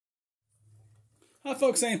Hi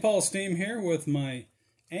folks, Pretzels Steamed here with my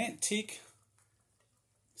antique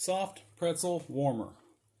soft pretzel warmer.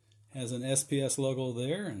 Has an SPS logo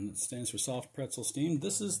there and it stands for Soft Pretzels Steamed.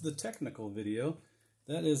 This is the technical video.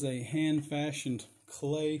 That is a hand-fashioned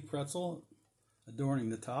clay pretzel adorning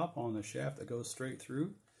the top on a shaft that goes straight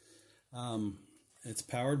through. It's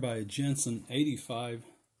powered by a Jensen 85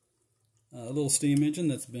 little steam engine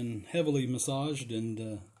that's been heavily massaged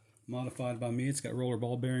and modified by me. It's got roller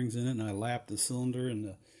ball bearings in it, and I lapped the cylinder and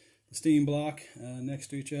the steam block next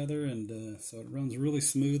to each other, and so it runs really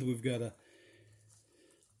smooth. We've got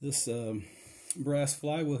this brass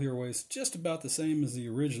flywheel here weighs just about the same as the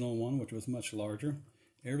original one, which was much larger.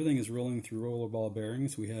 Everything is rolling through roller ball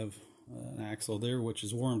bearings. We have an axle there, which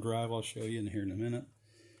is worm drive. I'll show you in here in a minute.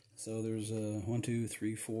 So there's 1, 2,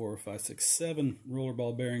 3, 4, 5, 6, 7 roller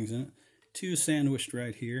ball bearings in it. 2 sandwiched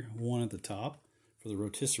right here, one at the top for the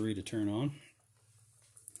rotisserie to turn on.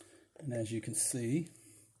 And as you can see,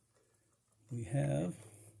 we have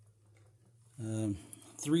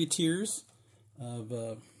 3 tiers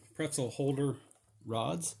of pretzel holder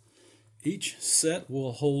rods. Each set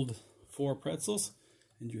will hold 4 pretzels,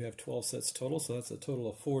 and you have 12 sets total, so that's a total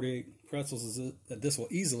of 48 pretzels that this will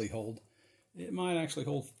easily hold. It might actually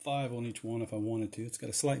hold 5 on each one if I wanted to. It's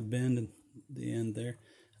got a slight bend in the end there.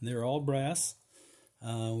 And they're all brass.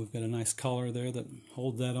 We've got a nice collar there that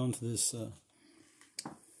holds that onto this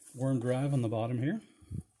worm drive on the bottom here.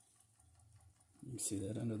 You can see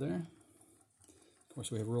that under there. Of course,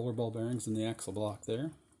 we have roller ball bearings in the axle block there.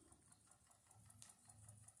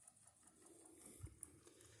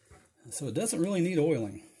 So it doesn't really need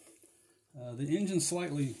oiling. The engine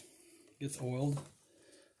slightly gets oiled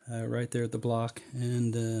right there at the block,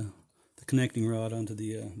 and the connecting rod onto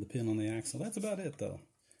the pin on the axle. That's about it, though.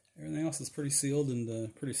 Everything else is pretty sealed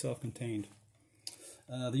and pretty self-contained.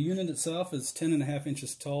 The unit itself is 10.5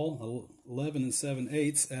 inches tall, 11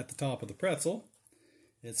 7/8 at the top of the pretzel.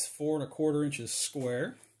 It's 4 1/4 inches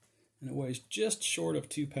square, and it weighs just short of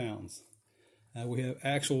 2 pounds. We have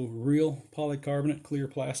actual real polycarbonate clear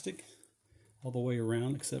plastic all the way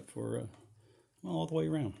around, except for, well, all the way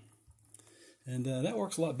around. And that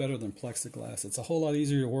works a lot better than plexiglass. It's a whole lot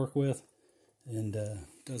easier to work with, and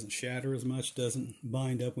doesn't shatter as much, doesn't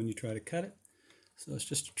bind up when you try to cut it. So it's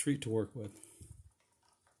just a treat to work with.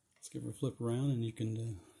 Let's give her a flip around and you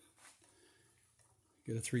can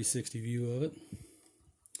get a 360 view of it.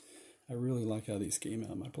 I really like how these came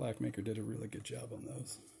out. My plaque maker did a really good job on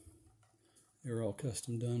those. They were all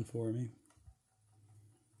custom done for me.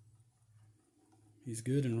 He's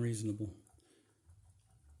good and reasonable.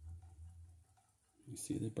 You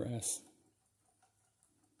see the brass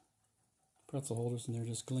pretzel holders, and they're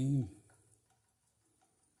just gleaming.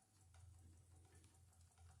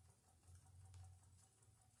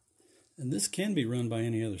 And this can be run by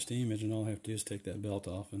any other steam engine. All I have to do is take that belt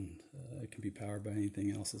off, and it can be powered by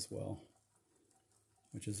anything else as well,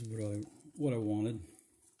 which is what I wanted.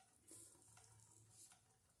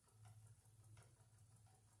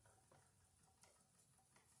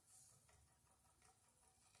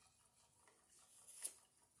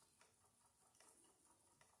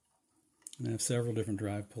 And I have several different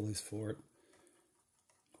drive pulleys for it.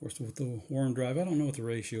 Of course, with the worm drive, I don't know what the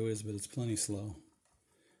ratio is, but it's plenty slow.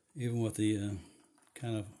 Even with the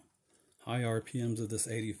kind of high RPMs of this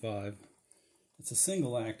 85. It's a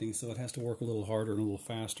single acting, so it has to work a little harder and a little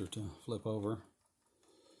faster to flip over.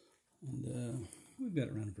 And we've got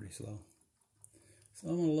it running pretty slow. So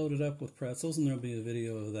I'm going to load it up with pretzels, and there'll be a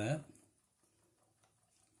video of that.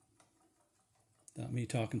 Without me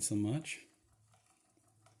talking so much.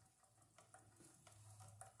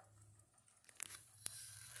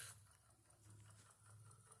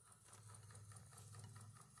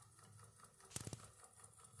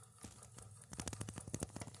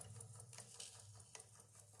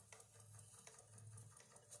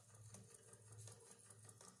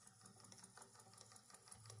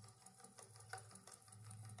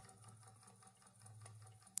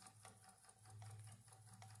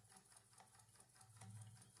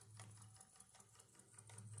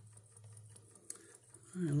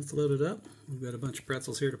 Alright, let's load it up. We've got a bunch of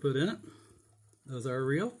pretzels here to put in it. Those are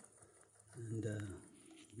real. And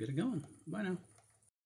get it going. Bye now.